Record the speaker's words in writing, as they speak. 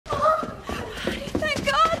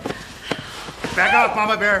Back off,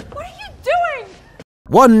 Mama Bear. What are you doing?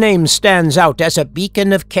 One name stands out as a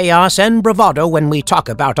beacon of chaos and bravado when we talk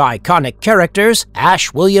about iconic characters: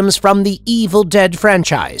 Ash Williams from the Evil Dead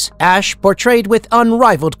franchise. Ash, portrayed with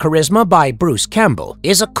unrivaled charisma by Bruce Campbell,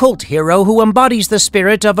 is a cult hero who embodies the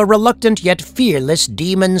spirit of a reluctant yet fearless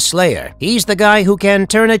demon slayer. He's the guy who can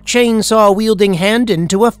turn a chainsaw-wielding hand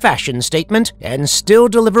into a fashion statement and still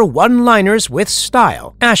deliver one-liners with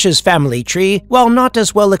style. Ash's family tree, while not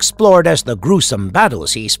as well explored as the gruesome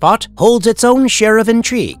battles he's fought, holds its own share of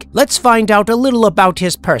intrigue. Let's find out a little about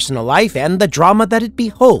his personal life and the drama that it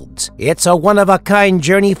beholds. It's a one-of-a-kind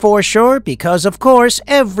journey for sure, because of course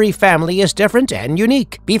every family is different and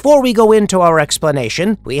unique. Before we go into our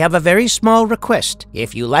explanation, we have a very small request.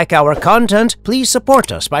 If you like our content, please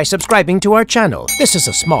support us by subscribing to our channel. This is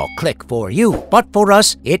a small click for you, but for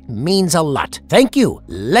us, it means a lot. Thank you.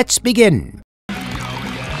 Let's begin.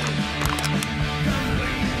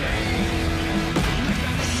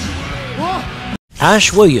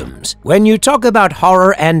 Ash Williams. When you talk about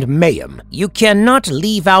horror and mayhem, you cannot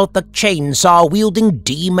leave out the chainsaw-wielding,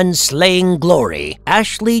 demon-slaying glory.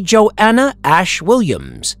 Ashley Joanna Ash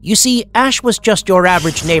Williams. You see, Ash was just your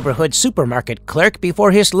average neighborhood supermarket clerk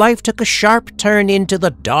before his life took a sharp turn into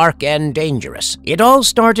the dark and dangerous. It all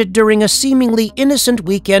started during a seemingly innocent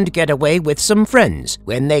weekend getaway with some friends,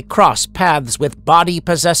 when they crossed paths with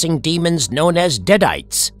body-possessing demons known as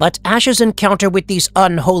Deadites. But Ash's encounter with these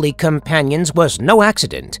unholy companions was no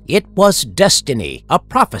accident. It was destiny. A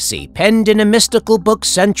prophecy penned in a mystical book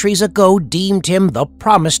centuries ago deemed him the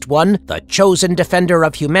promised one, the chosen defender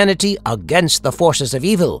of humanity against the forces of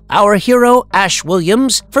evil. Our hero, Ash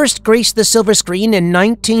Williams, first graced the silver screen in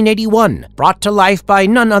 1981, brought to life by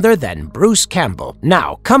none other than Bruce Campbell.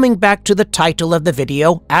 Now, coming back to the title of the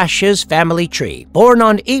video, Ash's family tree. Born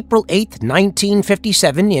on April 8,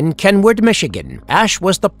 1957 in Kenwood, Michigan, Ash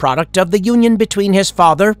was the product of the union between his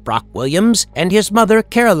father, Brock Williams, and his mother,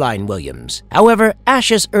 Caroline Williams. However,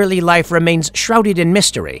 Ash's early life remains shrouded in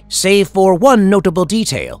mystery, save for one notable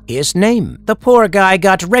detail: his name. The poor guy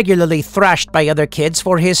got regularly thrashed by other kids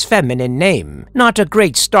for his feminine name. Not a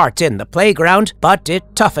great start in the playground, but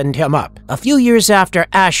it toughened him up. A few years after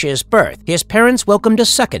Ash's birth, his parents welcomed a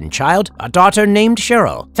second child, a daughter named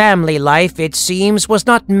Cheryl. Family life, it seems, was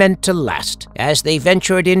not meant to last. As they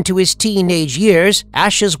ventured into his teenage years,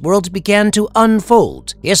 Ash's world began to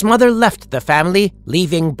unfold. His mother left the family,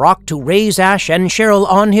 leaving Brock to raise Ash and Cheryl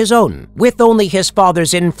on his own. With only his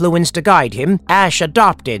father's influence to guide him, Ash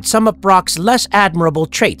adopted some of Brock's less admirable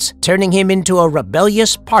traits, turning him into a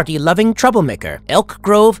rebellious, party-loving troublemaker. Elk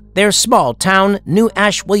Grove, their small town, knew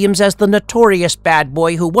Ash Williams as the notorious bad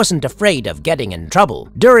boy who wasn't afraid of getting in trouble.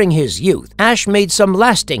 During his youth, Ash made some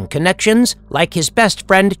lasting connections, like his best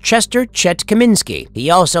friend Chester Chet Kaminsky. He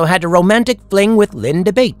also had a romantic fling with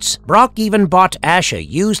Linda Bates. Brock even bought Ash a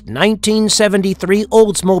used 1973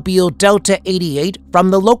 Oldsmobile Delta 88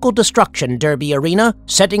 from the local Destruction Derby arena,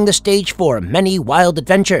 setting the stage for many wild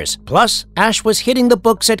adventures. Plus, Ash was hitting the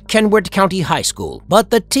books at Kenwood County High School. But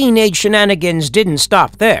the teenage shenanigans didn't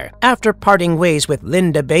stop there. After parting ways with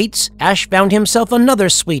Linda Bates, Ash found himself another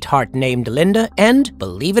sweetheart named Linda, and,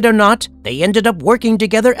 believe it or not, they ended up working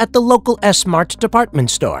together at the local S-Mart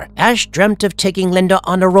department store. Ash dreamt of taking Linda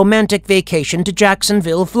on a romantic vacation to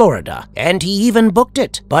Jacksonville, Florida, and he even booked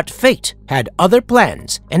it. But fate had other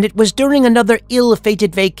plans, and it was during another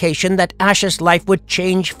ill-fated vacation that Ash's life would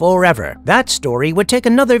change forever. That story would take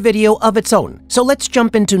another video of its own, so let's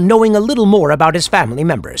jump into knowing a little more about his family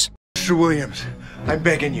members. Mr. Williams, I'm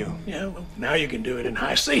begging you. Yeah, well, now you can do it in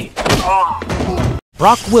high C.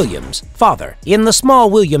 Brock Williams, father. In the small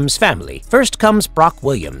Williams family, first comes Brock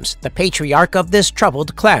Williams, the patriarch of this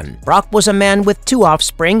troubled clan. Brock was a man with two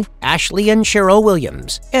offspring, Ashley and Cheryl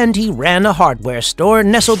Williams, and he ran a hardware store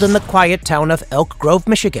nestled in the quiet town of Elk Grove,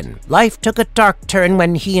 Michigan. Life took a dark turn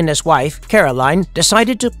when he and his wife, Caroline,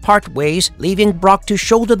 decided to part ways, leaving Brock to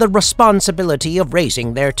shoulder the responsibility of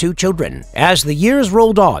raising their two children. As the years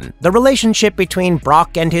rolled on, the relationship between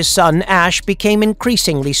Brock and his son Ash became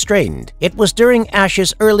increasingly strained. It was during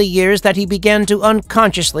Ash's early years that he began to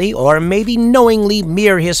unconsciously, or maybe knowingly,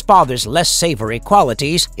 mirror his father's less savory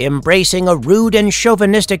qualities, embracing a rude and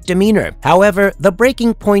chauvinistic demeanor. However, the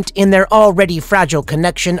breaking point in their already fragile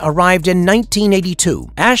connection arrived in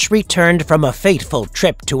 1982. Ash returned from a fateful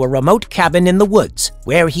trip to a remote cabin in the woods,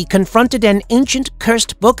 where he confronted an ancient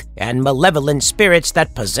cursed book and malevolent spirits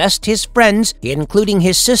that possessed his friends, including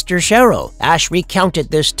his sister Cheryl. Ash recounted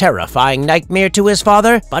this terrifying nightmare to his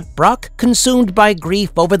father, but Brock, consumed by by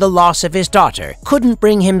grief over the loss of his daughter, couldn't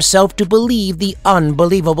bring himself to believe the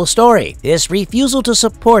unbelievable story. This refusal to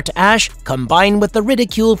support Ash, combined with the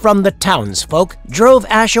ridicule from the townsfolk, drove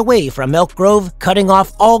Ash away from Elk Grove, cutting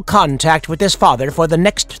off all contact with his father for the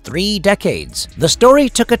next 3 decades. The story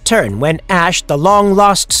took a turn when Ash, the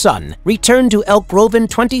long-lost son, returned to Elk Grove in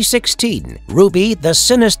 2016. Ruby, the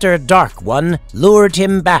sinister Dark One, lured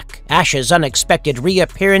him back. Ash's unexpected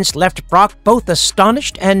reappearance left Brock both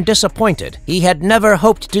astonished and disappointed. He had never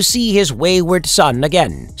hoped to see his wayward son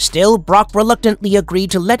again. Still, Brock reluctantly agreed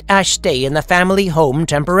to let Ash stay in the family home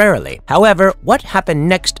temporarily. However, what happened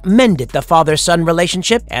next mended the father-son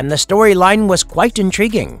relationship, and the storyline was quite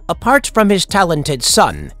intriguing. Apart from his talented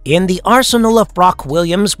son, in the arsenal of Brock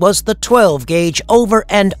Williams was the 12-gauge over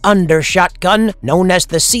and under shotgun known as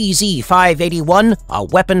the CZ-581, a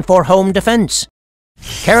weapon for home defense.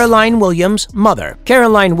 Caroline Williams' mother.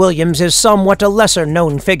 Caroline Williams is somewhat a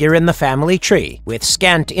lesser-known figure in the family tree. With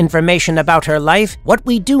scant information about her life, what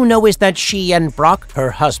we do know is that she and Brock, her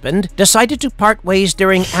husband, decided to part ways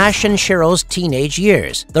during Ash and Cheryl's teenage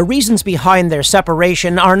years. The reasons behind their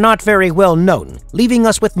separation are not very well known, leaving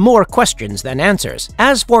us with more questions than answers.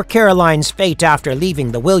 As for Caroline's fate after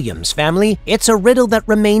leaving the Williams family, it's a riddle that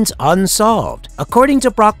remains unsolved. According to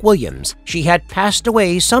Brock Williams, she had passed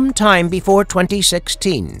away sometime before 2016.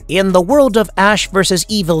 In the world of Ash vs.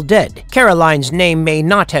 Evil Dead, Caroline's name may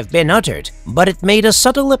not have been uttered, but it made a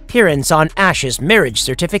subtle appearance on Ash's marriage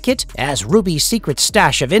certificate, as Ruby's secret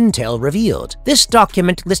stash of intel revealed. This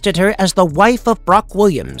document listed her as the wife of Brock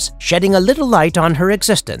Williams, shedding a little light on her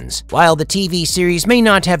existence. While the TV series may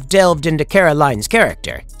not have delved into Caroline's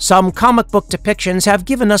character, some comic book depictions have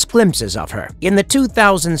given us glimpses of her. In the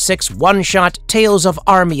 2006 one-shot Tales of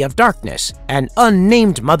Army of Darkness, an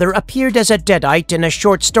unnamed mother appeared as a Deadite in a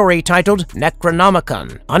short story titled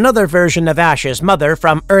Necronomicon. Another version of Ash's mother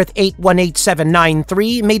from Earth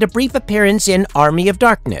 818793 made a brief appearance in Army of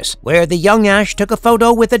Darkness, where the young Ash took a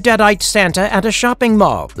photo with a Deadite Santa at a shopping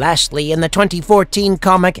mall. Lastly, in the 2014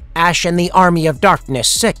 comic Ash and the Army of Darkness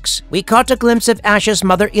 6, we caught a glimpse of Ash's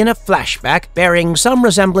mother in a flashback bearing some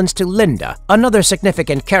resemblance to Linda, another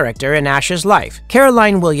significant character in Ash's life.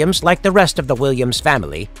 Caroline Williams, like the rest of the Williams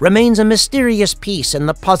family, remains a mysterious piece in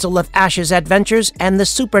the puzzle of Ash's adventures and the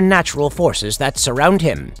supernatural forces that surround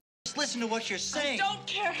him. Just listen to what you're saying. I don't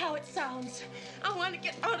care how it sounds. I want to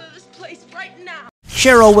get out of this place right now.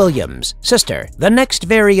 Cheryl Williams, sister. The next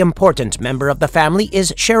very important member of the family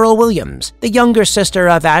is Cheryl Williams, the younger sister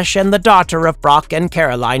of Ash and the daughter of Brock and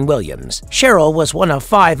Caroline Williams. Cheryl was one of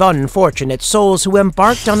 5 unfortunate souls who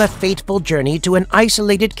embarked on a fateful journey to an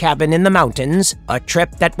isolated cabin in the mountains, a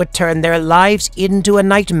trip that would turn their lives into a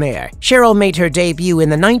nightmare. Cheryl made her debut in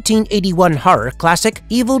the 1981 horror classic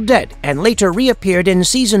Evil Dead and later reappeared in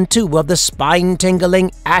Season 2 of the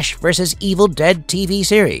spine-tingling Ash vs. Evil Dead TV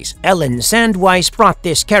series. Ellen Sandweiss brought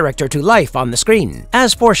this character to life on the screen.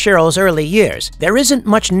 As for Cheryl's early years, there isn't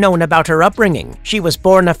much known about her upbringing. She was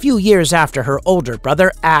born a few years after her older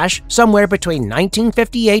brother, Ash, somewhere between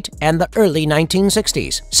 1958 and the early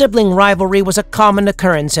 1960s. Sibling rivalry was a common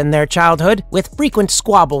occurrence in their childhood, with frequent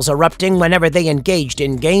squabbles erupting whenever they engaged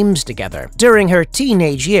in games together. During her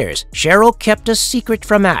teenage years, Cheryl kept a secret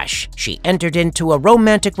from Ash. She entered into a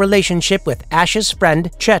romantic relationship with Ash's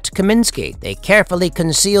friend, Chet Kaminsky. They carefully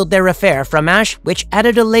concealed their affair from Ash, which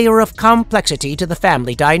added a layer of complexity to the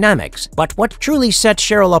family dynamics. But what truly set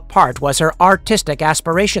Cheryl apart was her artistic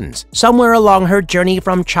aspirations. Somewhere along her journey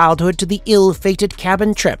from childhood to the ill-fated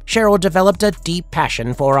cabin trip, Cheryl developed a deep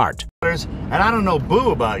passion for art. And I don't know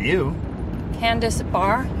boo about you. Candace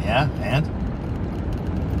Barr? Yeah, and?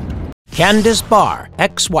 Candace Barr,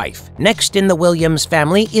 ex-wife. Next in the Williams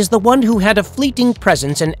family is the one who had a fleeting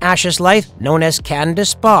presence in Ash's life, known as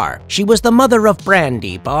Candace Barr. She was the mother of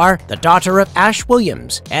Brandy Barr, the daughter of Ash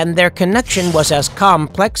Williams, and their connection was as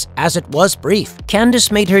complex as it was brief.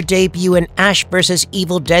 Candace made her debut in Ash vs.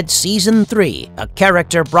 Evil Dead Season 3, a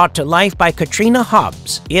character brought to life by Katrina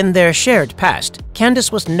Hobbs. In their shared past,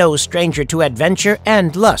 Candace was no stranger to adventure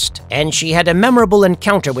and lust, and she had a memorable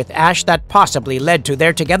encounter with Ash that possibly led to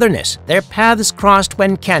their togetherness. Their paths crossed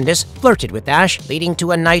when Candace flirted with Ash, leading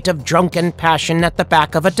to a night of drunken passion at the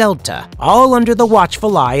back of a Delta, all under the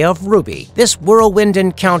watchful eye of Ruby. This whirlwind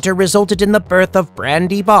encounter resulted in the birth of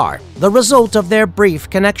Brandy Barr, the result of their brief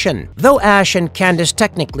connection. Though Ash and Candace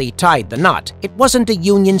technically tied the knot, it wasn't a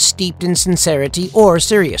union steeped in sincerity or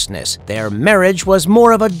seriousness. Their marriage was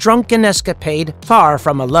more of a drunken escapade far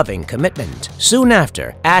from a loving commitment. Soon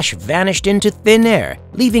after, Ash vanished into thin air,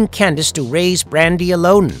 leaving Candace to raise Brandy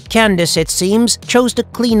alone. Candace, it seems, chose to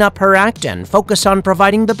clean up her act and focus on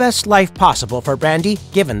providing the best life possible for Brandy,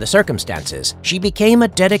 given the circumstances. She became a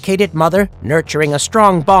dedicated mother, nurturing a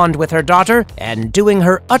strong bond with her daughter, and doing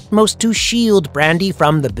her utmost to shield Brandy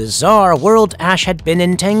from the bizarre world Ash had been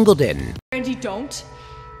entangled in. Brandy, don't.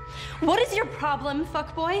 What is your problem,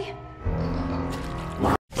 fuckboy?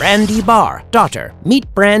 Brandy Barr, daughter.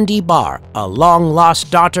 Meet Brandy Barr, a long-lost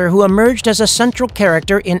daughter who emerged as a central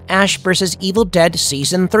character in Ash vs. Evil Dead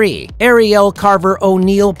Season 3. Ariel Carver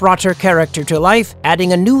O'Neill brought her character to life,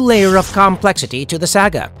 adding a new layer of complexity to the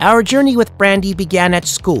saga. Our journey with Brandy began at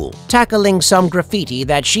school, tackling some graffiti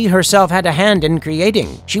that she herself had a hand in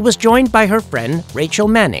creating. She was joined by her friend, Rachel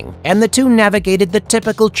Manning, and the two navigated the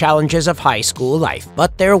typical challenges of high school life.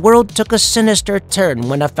 But their world took a sinister turn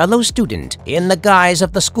when a fellow student, in the guise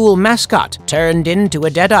of the school mascot, turned into a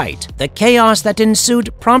deadite. The chaos that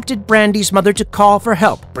ensued prompted Brandy's mother to call for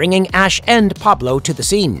help, bringing Ash and Pablo to the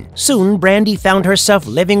scene. Soon, Brandy found herself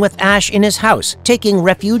living with Ash in his house, taking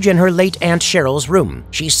refuge in her late Aunt Cheryl's room.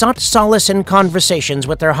 She sought solace in conversations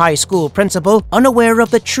with her high school principal, unaware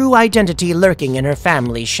of the true identity lurking in her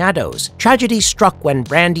family's shadows. Tragedy struck when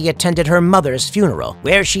Brandy attended her mother's funeral,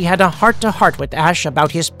 where she had a heart-to-heart with Ash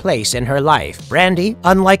about his place in her life. Brandy,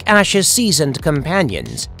 unlike Ash's seasoned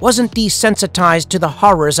companions, wasn't desensitized to the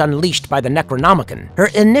horrors unleashed by the Necronomicon. Her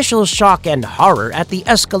initial shock and horror at the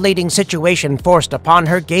escalating situation forced upon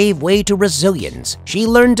her gave way to resilience. She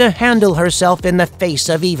learned to handle herself in the face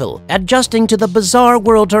of evil, adjusting to the bizarre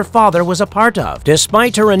world her father was a part of.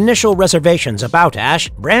 Despite her initial reservations about Ash,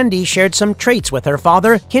 Brandy shared some traits with her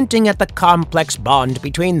father, hinting at the complex bond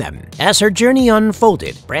between them. As her journey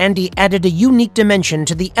unfolded, Brandy added a unique dimension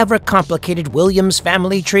to the ever-complicated Williams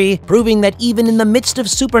family tree, proving that even in the midst of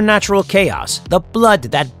supernatural chaos, the blood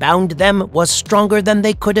that bound them was stronger than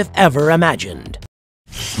they could have ever imagined.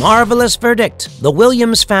 Marvelous verdict. The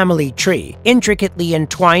Williams family tree, intricately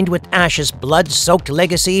entwined with Ash's blood-soaked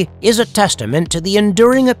legacy, is a testament to the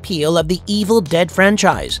enduring appeal of the Evil Dead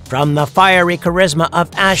franchise. From the fiery charisma of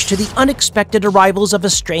Ash to the unexpected arrivals of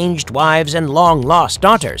estranged wives and long-lost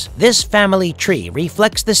daughters, this family tree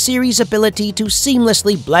reflects the series' ability to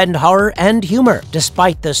seamlessly blend horror and humor.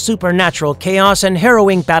 Despite the supernatural chaos and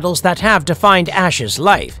harrowing battles that have defined Ash's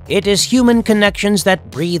life, it is human connections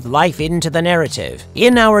that breathe life into the narrative.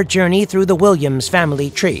 In our journey through the Williams family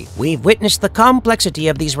tree, we've witnessed the complexity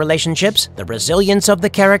of these relationships, the resilience of the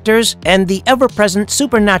characters, and the ever-present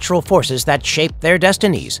supernatural forces that shape their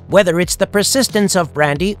destinies. Whether it's the persistence of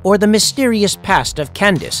Brandy or the mysterious past of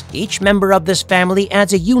Candace, each member of this family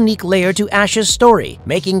adds a unique layer to Ash's story,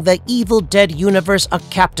 making the Evil Dead universe a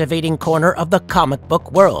captivating corner of the comic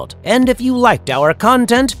book world. And if you liked our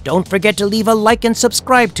content, don't forget to leave a like and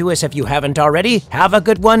subscribe to us if you haven't already. Have a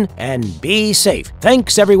good one, and be safe.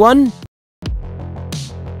 Thanks, everyone!